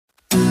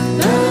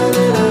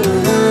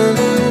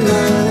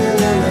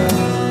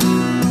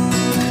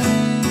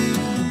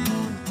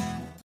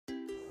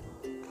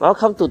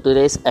Welcome to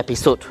today's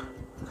episode.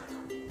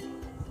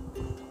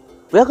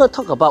 We are going to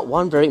talk about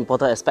one very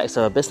important aspect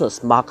of your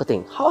business,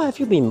 marketing. How have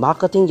you been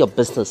marketing your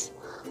business?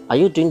 Are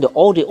you doing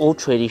all the old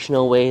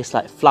traditional ways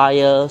like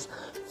flyers,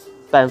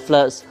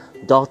 pamphlets,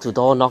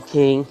 door-to-door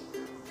knocking?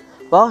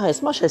 Well,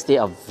 as much as they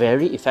are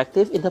very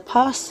effective in the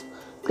past,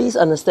 please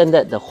understand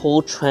that the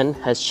whole trend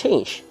has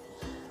changed.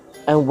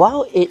 And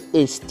while it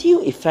is still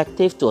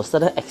effective to a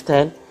certain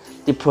extent,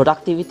 the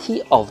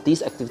productivity of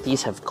these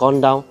activities have gone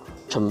down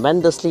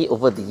tremendously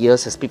over the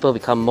years as people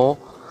become more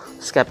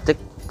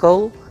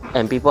skeptical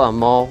and people are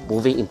more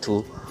moving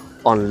into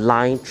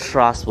online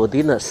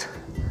trustworthiness.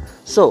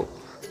 So,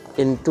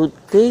 in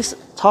today's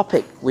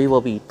topic, we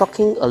will be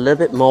talking a little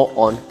bit more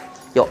on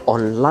your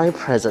online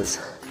presence.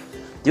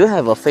 Do you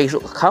have a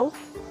Facebook account,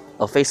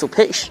 a Facebook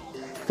page,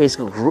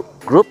 Facebook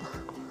group,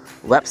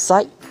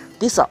 website?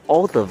 These are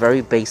all the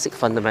very basic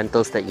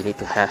fundamentals that you need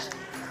to have.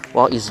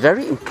 While it's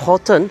very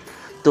important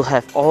to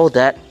have all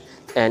that,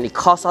 and it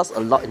cost us a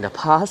lot in the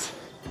past,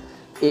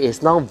 it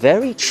is now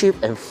very cheap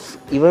and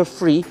even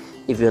free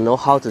if you know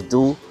how to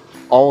do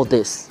all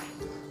this.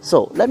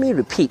 So let me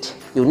repeat,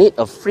 you need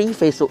a free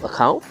Facebook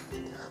account,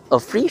 a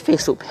free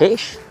Facebook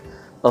page,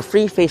 a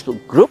free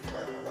Facebook group.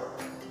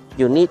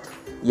 You need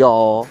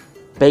your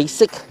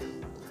basic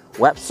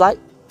website,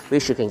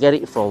 which you can get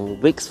it from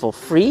Wix for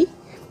free,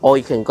 or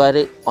you can get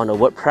it on a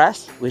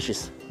WordPress, which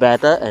is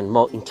better and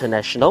more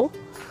international,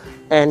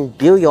 and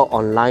build your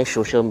online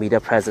social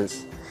media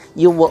presence.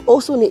 You will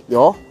also need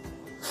your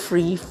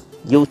free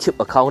YouTube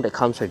account that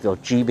comes with your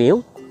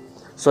Gmail,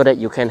 so that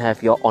you can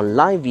have your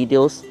online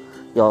videos,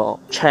 your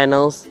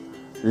channels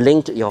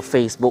linked to your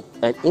Facebook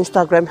and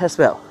Instagram as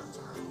well.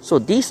 So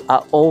these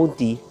are all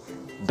the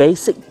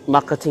basic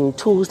marketing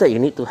tools that you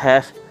need to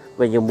have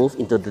when you move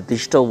into the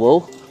digital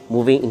world,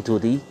 moving into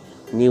the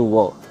new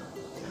world.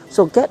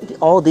 So get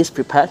all this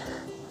prepared,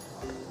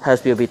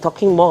 as we'll be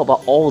talking more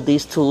about all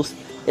these tools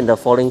in the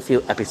following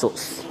few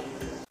episodes.